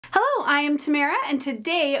Hello, I am Tamara, and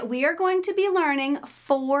today we are going to be learning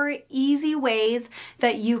 4 easy ways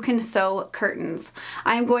that you can sew curtains.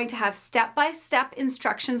 I am going to have step-by-step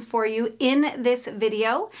instructions for you in this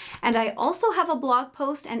video, and I also have a blog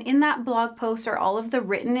post, and in that blog post are all of the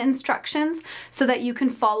written instructions so that you can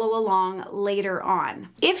follow along later on.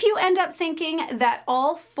 If you end up thinking that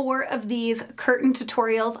all 4 of these curtain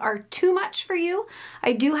tutorials are too much for you,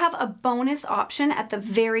 I do have a bonus option at the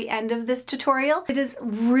very end of this tutorial. It is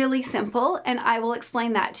really simple, and I will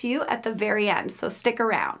explain that to you at the very end, so stick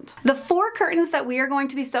around. The 4 curtains that we are going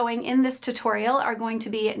to be sewing in this tutorial are going to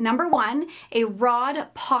be number 1, a rod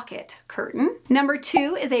pocket curtain. Number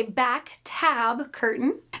 2 is a back tab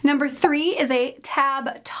curtain. Number 3 is a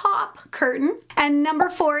tab top curtain. And number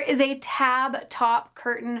 4 is a tab top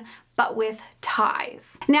curtain, but with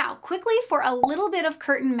ties. Now, quickly for a little bit of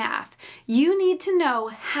curtain math, you need to know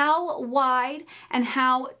how wide and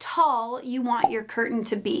how tall you want your curtain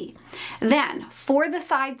to be. Then, for the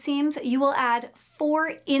side seams, you will add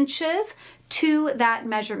 4 inches to that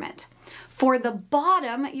measurement. For the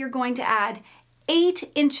bottom, you're going to add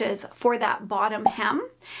 8 inches for that bottom hem.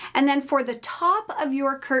 And then for the top of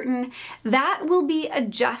your curtain, that will be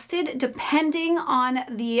adjusted depending on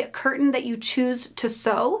the curtain that you choose to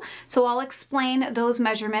sew. So I'll explain those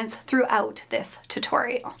measurements throughout this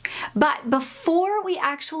tutorial. But before we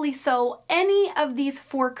actually sew any of these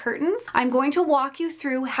 4 curtains, I'm going to walk you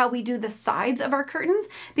through how we do the sides of our curtains,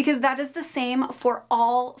 because that is the same for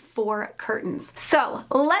all 4 curtains. So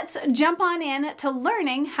let's jump on in to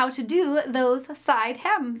learning how to do those side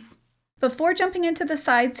hems. Before jumping into the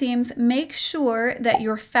side seams, make sure that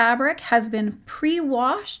your fabric has been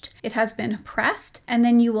pre-washed, it has been pressed, and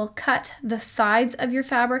then you will cut the sides of your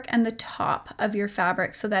fabric and the top of your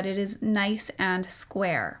fabric so that it is nice and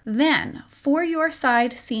square. Then, for your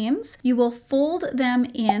side seams, you will fold them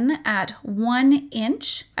in at 1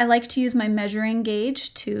 inch. I like to use my measuring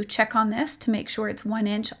gauge to check on this to make sure it's 1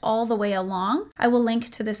 inch all the way along. I will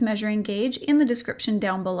link to this measuring gauge in the description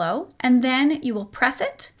down below. And then you will press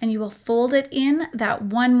it and you will fold it in that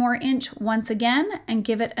 1 more inch once again and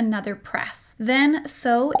give it another press. Then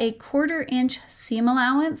sew a 1/4 inch seam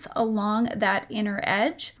allowance along that inner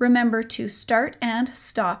edge. Remember to start and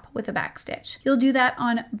stop with a back stitch. You'll do that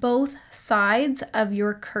on both sides of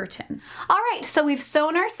your curtain. All right, so we've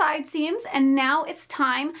sewn our side seams, and now it's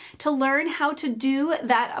time to learn how to do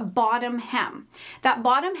that bottom hem. That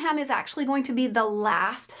bottom hem is actually going to be the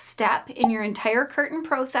last step in your entire curtain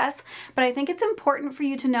process, but I think it's important for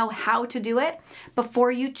you to know how to do it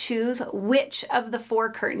before you choose which of the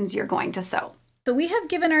 4 curtains you're going to sew. So we have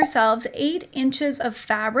given ourselves 8 inches of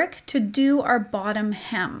fabric to do our bottom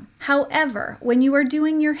hem. However, when you are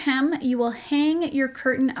doing your hem, you will hang your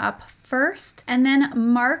curtain up first and then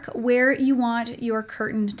mark where you want your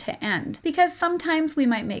curtain to end, because sometimes we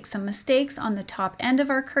might make some mistakes on the top end of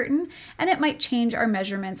our curtain and it might change our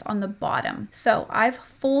measurements on the bottom. So I've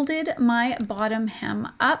folded my bottom hem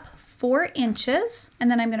up 4 inches, and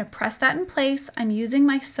then I'm going to press that in place. I'm using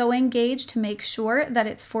my sewing gauge to make sure that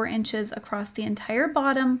it's 4 inches across the entire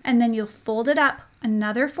bottom, and then you'll fold it up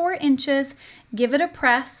another 4 inches, give it a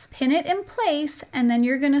press, pin it in place, and then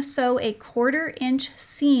you're going to sew a 1/4 inch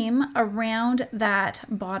seam around that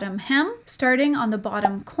bottom hem, starting on the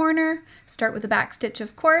bottom corner. Start with a back stitch,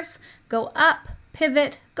 of course, go up,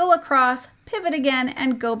 pivot, go across, pivot again,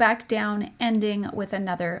 and go back down, ending with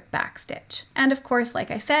another back stitch. And of course,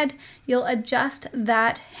 like I said, you'll adjust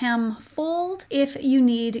that hem fold if you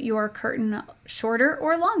need your curtain shorter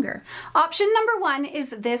or longer. Option number 1 is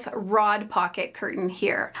this rod pocket curtain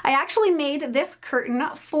here. I actually made this curtain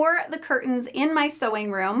for the curtains in my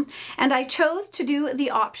sewing room, and I chose to do the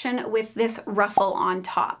option with this ruffle on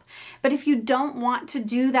top. But if you don't want to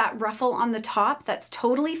do that ruffle on the top, that's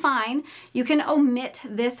totally fine. You can omit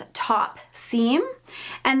this top seam,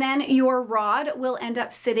 and then your rod will end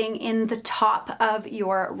up sitting in the top of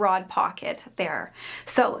your rod pocket there.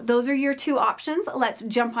 So those are your 2 options. Let's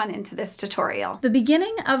jump on into this tutorial. The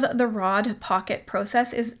beginning of the rod pocket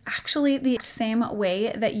process is actually the same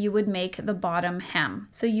way that you would make the bottom hem.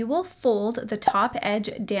 So you will fold the top edge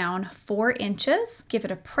down 4 inches, give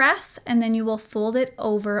it a press, and then you will fold it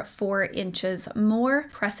over 4 inches more,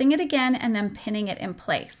 pressing it again and then pinning it in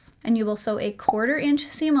place. And you will sew a 1/4 inch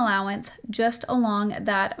seam allowance just along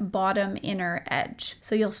that bottom inner edge.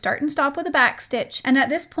 So you'll start and stop with a back stitch, and at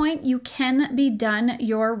this point you can be done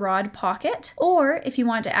your rod pocket, or if you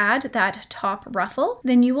want to add that top ruffle,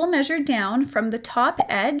 then you will measure down from the top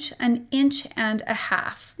edge 1.5 inches.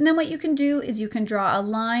 And then what you can do is you can draw a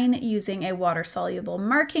line using a water-soluble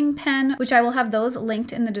marking pen, which I will have those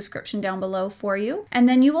linked in the description down below for you. And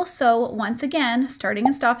then you will sew once again, starting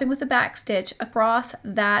and stopping with a back stitch across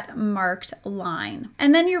that marked line.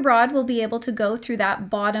 And then your rod will be able to go through that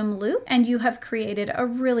bottom loop, and you have created a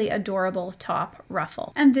really adorable top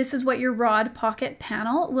ruffle. And this is what your rod pocket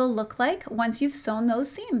panel will look like once you've sewn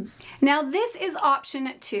those seams. Now this is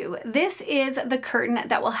option 2. This is the curtain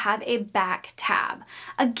that will have a back tab.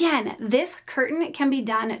 Again, this curtain can be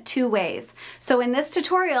done 2 ways. So in this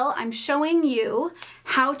tutorial, I'm showing you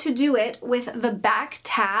how to do it with the back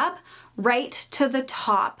tab right to the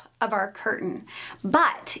top of our curtain.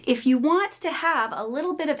 But if you want to have a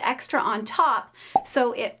little bit of extra on top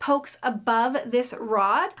so it pokes above this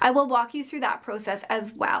rod, I will walk you through that process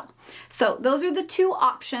as well. So those are the 2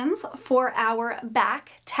 options for our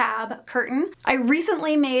back tab curtain. I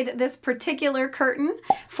recently made this particular curtain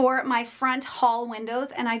for my front hall windows,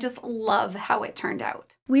 and I just love how it turned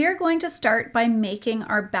out. We are going to start by making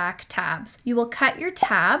our back tabs. You will cut your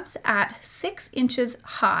tabs at 6 inches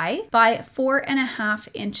high by 4.5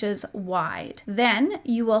 inches wide. Then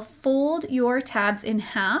you will fold your tabs in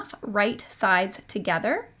half, right sides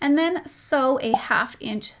together, and then sew a 1/2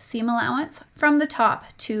 inch seam allowance from the top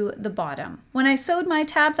to the bottom. When I sewed my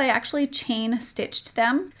tabs, I actually chain stitched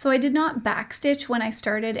them. So I did not back stitch when I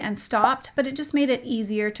started and stopped, but it just made it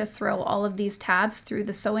easier to throw all of these tabs through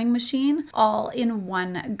the sewing machine all in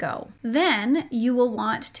one go. Then you will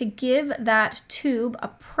want to give that tube a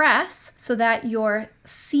press so that your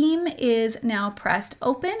seam is now pressed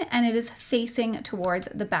open and it is facing towards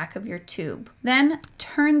the back of your tube. Then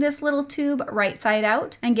turn this little tube right side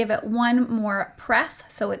out and give it one more press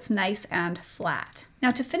so it's nice and flat.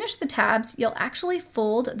 Now to finish the tabs, you'll actually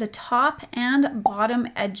fold the top and bottom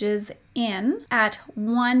edges in at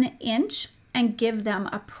 1 inch and give them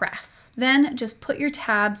a press. Then just put your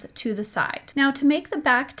tabs to the side. Now to make the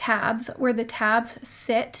back tabs where the tabs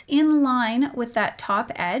sit in line with that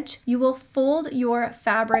top edge, you will fold your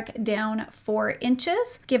fabric down 4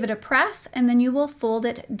 inches, give it a press, and then you will fold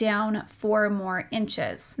it down 4 more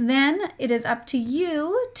inches. Then it is up to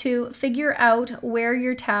you to figure out where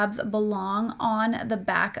your tabs belong on the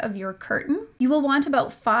back of your curtain. You will want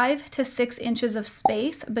about 5 to 6 inches of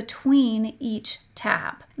space between each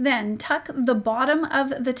tab. Then tuck the bottom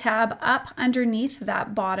of the tab up underneath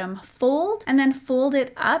that bottom fold, and then fold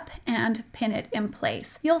it up and pin it in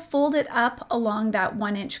place. You'll fold it up along that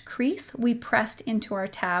 1 inch crease we pressed into our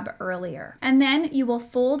tab earlier. And then you will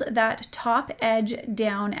fold that top edge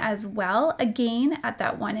down as well, again at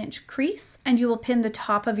that 1 inch crease, and you will pin the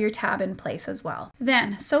top of your tab in place as well.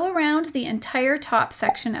 Then sew around the entire top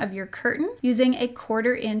section of your curtain using a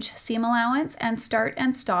 1/4 inch seam allowance and start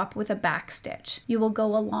and stop with a back stitch. You will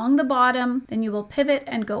go along the bottom, then you will pivot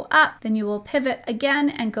and go up, then you will pivot again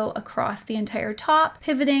and go across the entire top,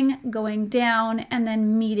 pivoting, going down, and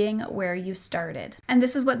then meeting where you started. And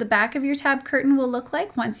this is what the back of your tab curtain will look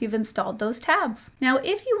like once you've installed those tabs. Now,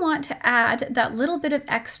 if you want to add that little bit of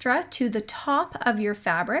extra to the top of your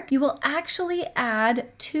fabric, you will actually add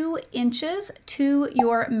 2 inches to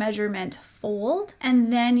your measurement fold,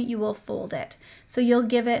 and then you will fold it. So you'll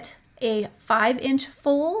give it a 5 inch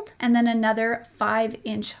fold and then another 5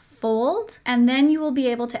 inch fold, and then you will be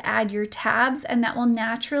able to add your tabs, and that will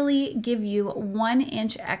naturally give you 1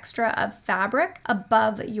 inch extra of fabric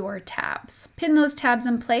above your tabs. Pin those tabs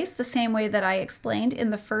in place the same way that I explained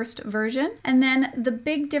in the first version, and then the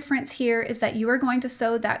big difference here is that you are going to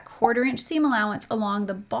sew that 1/4 inch seam allowance along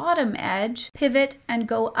the bottom edge, pivot and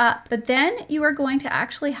go up, but then you are going to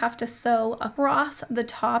actually have to sew across the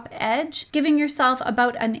top edge, giving yourself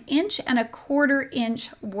about 1 inch and a 1/4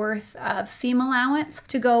 inch worth of seam allowance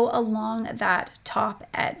to go along that top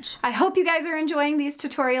edge. I hope you guys are enjoying these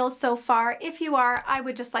tutorials so far. If you are, I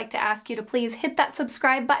would just like to ask you to please hit that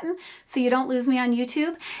subscribe button so you don't lose me on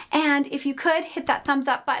YouTube. And if you could hit that thumbs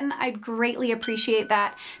up button, I'd greatly appreciate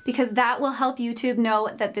that, because that will help YouTube know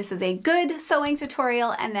that this is a good sewing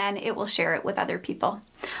tutorial, and then it will share it with other people.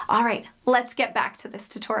 All right, let's get back to this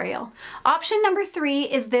tutorial. Option number 3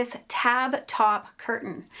 is this tab top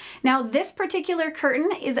curtain. Now this particular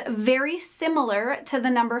curtain is very similar to the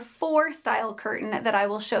number 4 style curtain that I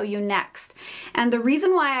will show you next. And the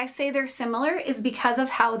reason why I say they're similar is because of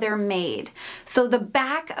how they're made. So the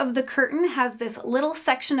back of the curtain has this little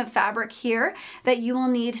section of fabric here that you will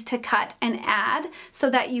need to cut and add so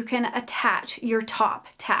that you can attach your top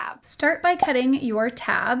tab. Start by cutting your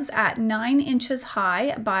tabs at 9 inches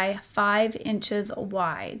high by 5 inches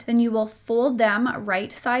wide. Then you will fold them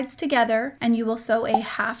right sides together and you will sew a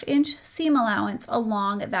 1/2 inch seam allowance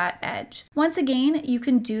along that edge. Once again, you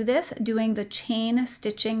can do this doing the chain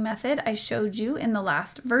stitching method I showed you in the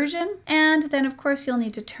last version. And then of course you'll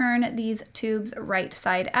need to turn these tubes right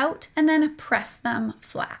side out and then press them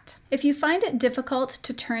flat. If you find it difficult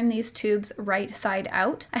to turn these tubes right side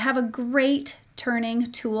out, I have a great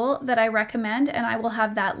turning tool that I recommend, and I will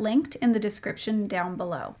have that linked in the description down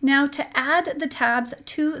below. Now, to add the tabs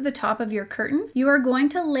to the top of your curtain, you are going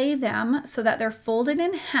to lay them so that they're folded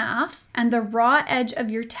in half and the raw edge of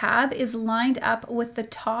your tab is lined up with the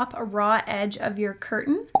top raw edge of your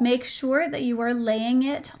curtain. Make sure that you are laying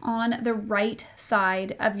it on the right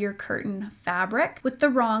side of your curtain fabric with the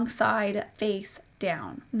wrong side face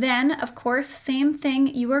down. Then, of course, same thing,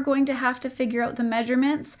 you are going to have to figure out the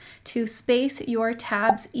measurements to space your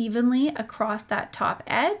tabs evenly across that top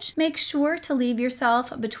edge. Make sure to leave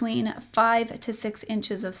yourself between 5 to 6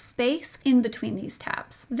 inches of space in between these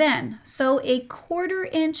tabs. Then, sew a 1/4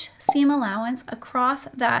 inch seam allowance across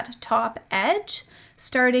that top edge,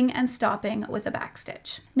 starting and stopping with a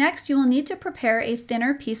backstitch. Next, you will need to prepare a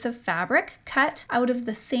thinner piece of fabric cut out of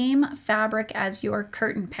the same fabric as your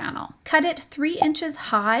curtain panel. Cut it 3 inches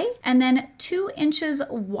high and then 2 inches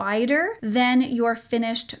wider than your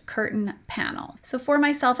finished curtain panel. So for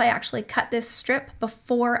myself, I actually cut this strip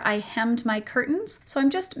before I hemmed my curtains. So I'm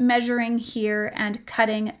just measuring here and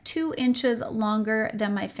cutting 2 inches longer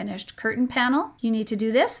than my finished curtain panel. You need to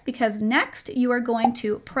do this because next you are going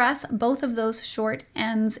to press both of those short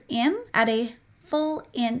ends in at a full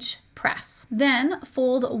inch press. Then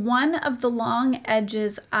fold one of the long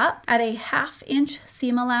edges up at a 1/2 inch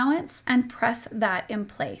seam allowance and press that in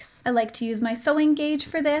place. I like to use my sewing gauge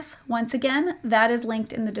for this. Once again, that is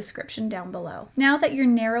linked in the description down below. Now that your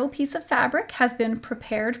narrow piece of fabric has been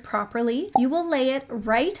prepared properly, you will lay it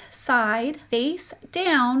right side face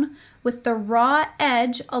down with the raw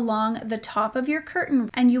edge along the top of your curtain,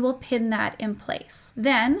 and you will pin that in place.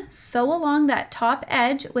 Then sew along that top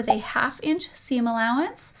edge with a 1/2 inch seam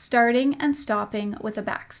allowance, starting and stopping with a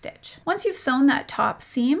backstitch. Once you've sewn that top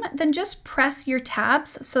seam, then just press your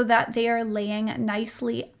tabs so that they are laying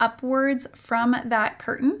nicely upwards from that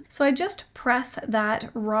curtain. So I just press that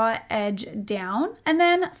raw edge down and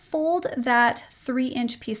then fold that 3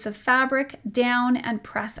 inch piece of fabric down and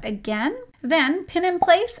press again. Then pin in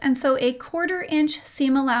place and sew a 1/4 inch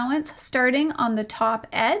seam allowance starting on the top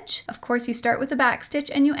edge. Of course, you start with a backstitch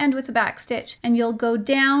and you end with a backstitch, and you'll go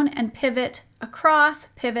down and pivot across,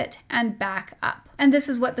 pivot, and back up. And this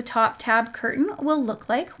is what the top tab curtain will look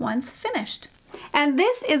like once finished. And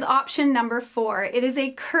this is option number 4. It is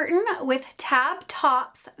a curtain with tab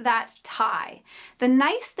tops that tie. The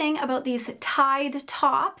nice thing about these tied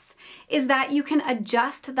tops is that you can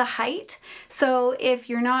adjust the height. So if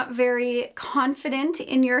you're not very confident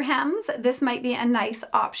in your hems, this might be a nice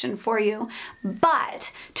option for you.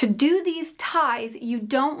 But to do these ties, you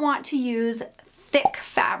don't want to use thick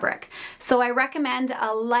fabric. So I recommend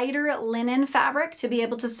a lighter linen fabric to be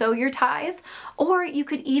able to sew your ties, or you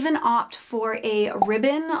could even opt for a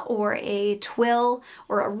ribbon or a twill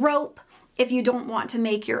or a rope if you don't want to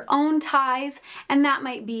make your own ties, and that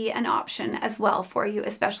might be an option as well for you,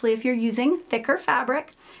 especially if you're using thicker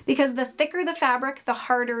fabric, because the thicker the fabric, the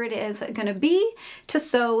harder it is going to be to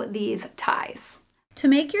sew these ties. To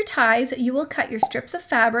make your ties, you will cut your strips of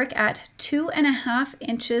fabric at 2.5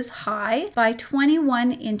 inches high by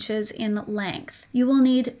 21 inches in length. You will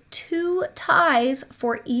need 2 ties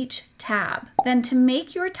for each tab. Then to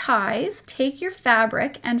make your ties, take your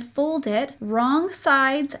fabric and fold it wrong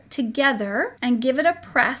sides together and give it a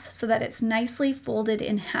press so that it's nicely folded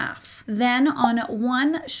in half. Then on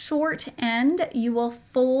one short end, you will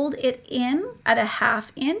fold it in at a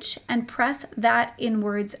 1/2 inch and press that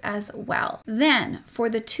inwards as well. Then for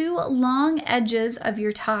the 2 long edges of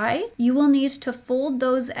your tie, you will need to fold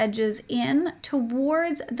those edges in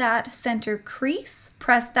towards that center crease,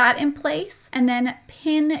 press that in place, and then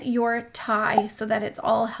pin your tie so that it's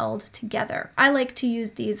all held together. I like to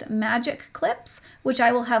use these magic clips, which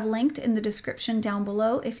I will have linked in the description down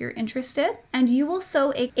below if you're interested. And you will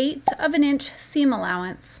sew a 1/8 of an inch seam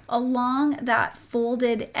allowance along that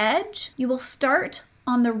folded edge. You will start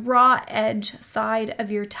on the raw edge side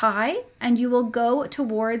of your tie, and you will go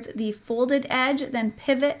towards the folded edge, then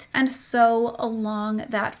pivot and sew along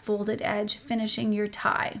that folded edge, finishing your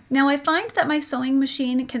tie. Now, I find that my sewing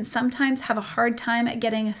machine can sometimes have a hard time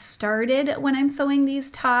getting started when I'm sewing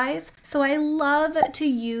these ties, so I love to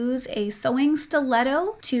use a sewing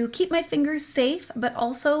stiletto to keep my fingers safe, but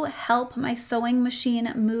also help my sewing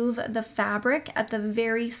machine move the fabric at the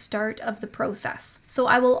very start of the process. So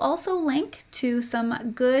I will also link to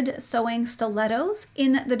some good sewing stilettos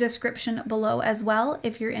in the description below as well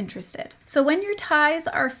if you're interested. So when your ties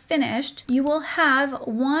are finished, you will have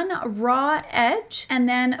one raw edge, and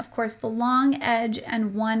then of course the long edge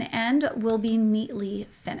and one end will be neatly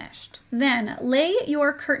finished. Then lay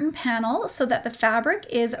your curtain panel so that the fabric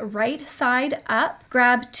is right side up.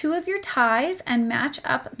 Grab two of your ties and match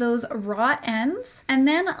up those raw ends, and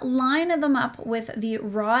then line them up with the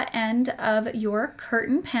raw end of your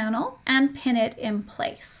curtain panel and pin it in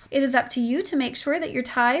place. It is up to you to make sure that your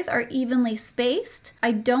ties are evenly spaced.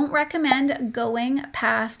 I don't recommend going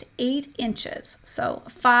past 8 inches. So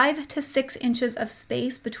 5 to 6 inches of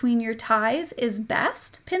space between your ties is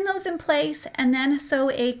best. Pin those in place and then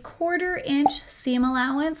sew a 1/4 inch seam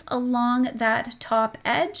allowance along that top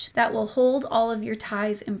edge that will hold all of your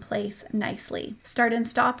ties in place nicely. Start and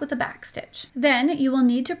stop with a back stitch. Then you will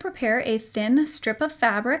need to prepare a thin strip of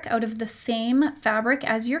fabric out of the same fabric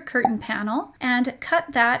as your curtain panel and cut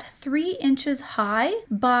that 3 inches high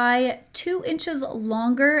by 2 inches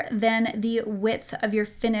longer than the width of your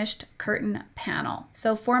finished curtain panel.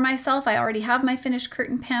 So for myself, I already have my finished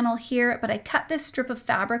curtain panel here, but I cut this strip of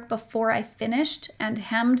fabric before I finished and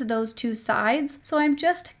hemmed those two sides. So I'm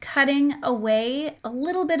just cutting away a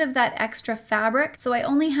little bit of that extra fabric. So I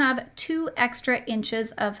only have 2 extra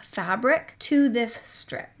inches of fabric to this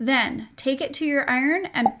strip. Then take it to your iron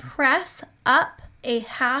and press up a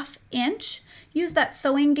 1/2 inch. Use that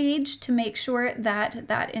sewing gauge to make sure that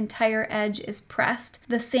that entire edge is pressed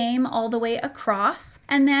the same all the way across,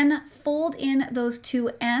 and then fold in those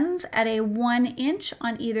two ends at a 1 inch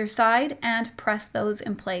on either side and press those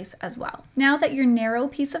in place as well. Now that your narrow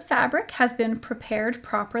piece of fabric has been prepared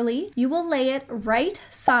properly, you will lay it right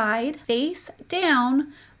side face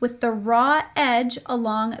down with the raw edge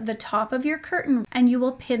along the top of your curtain, and you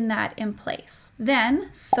will pin that in place. Then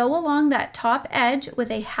sew along that top edge with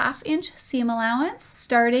a 1/2 inch seam allowance,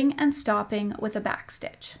 starting and stopping with a back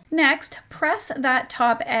stitch. Next, press that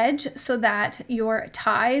top edge so that your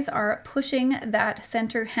ties are pushing that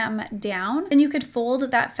center hem down. Then you could fold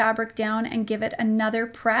that fabric down and give it another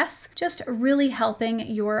press, just really helping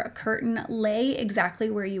your curtain lay exactly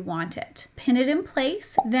where you want it. Pin it in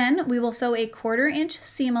place. Then we will sew a 1/4 inch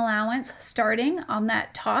seam allowance starting on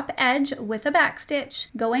that top edge with a back stitch,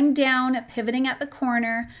 going down, pivoting at the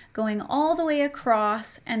corner, going all the way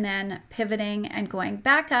across, and then pivoting and going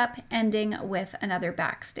back up, ending with another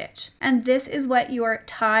back stitch. And this is what your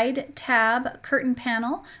tied tab curtain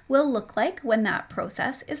panel will look like when that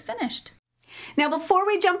process is finished. Now, before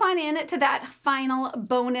we jump on in to that final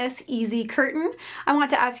bonus easy curtain, I want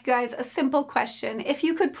to ask you guys a simple question. If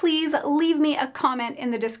you could please leave me a comment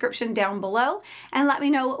in the description down below and let me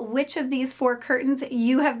know which of these 4 curtains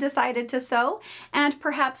you have decided to sew and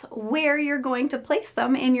perhaps where you're going to place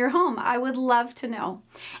them in your home. I would love to know.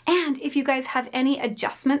 And if you guys have any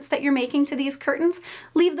adjustments that you're making to these curtains,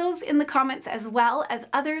 leave those in the comments as well, as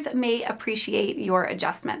others may appreciate your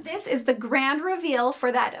adjustments. This is the grand reveal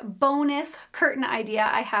for that bonus curtain idea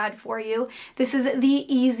I had for you. This is the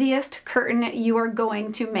easiest curtain you are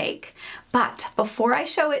going to make. But before I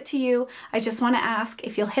show it to you, I just want to ask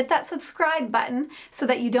if you'll hit that subscribe button so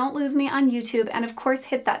that you don't lose me on YouTube, and of course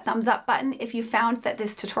hit that thumbs up button if you found that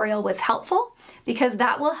this tutorial was helpful, because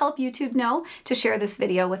that will help YouTube know to share this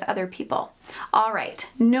video with other people. All right,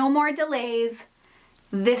 no more delays.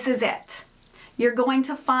 This is it. You're going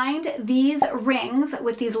to find these rings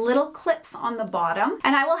with these little clips on the bottom,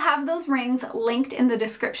 and I will have those rings linked in the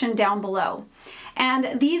description down below.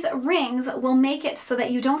 And these rings will make it so that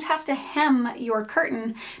you don't have to hem your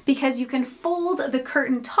curtain, because you can fold the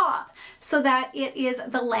curtain top so that it is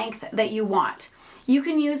the length that you want. You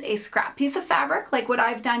can use a scrap piece of fabric like what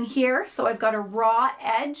I've done here. So I've got a raw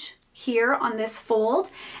edge here on this fold,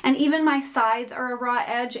 and even my sides are a raw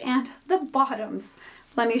edge, and the bottoms.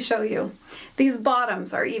 Let me show you. These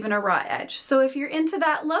bottoms are even a raw edge. So if you're into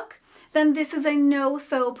that look, then this is a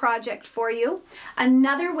no-sew project for you.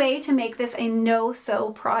 Another way to make this a no-sew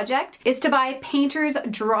project is to buy Painter's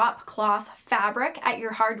drop cloth fabric at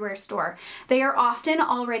your hardware store. They are often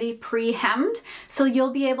already pre-hemmed, so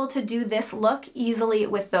you'll be able to do this look easily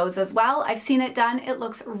with those as well. I've seen it done. It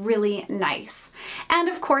looks really nice. And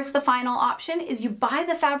of course, the final option is you buy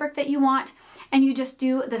the fabric that you want and you just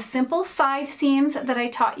do the simple side seams that I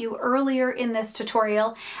taught you earlier in this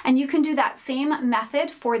tutorial, and you can do that same method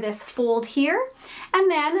for this fold here, and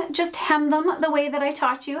then just hem them the way that I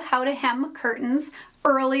taught you how to hem curtains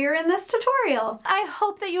earlier in this tutorial. I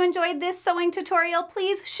hope that you enjoyed this sewing tutorial.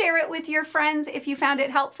 Please share it with your friends if you found it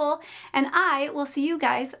helpful, and I will see you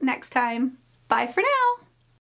guys next time. Bye for now.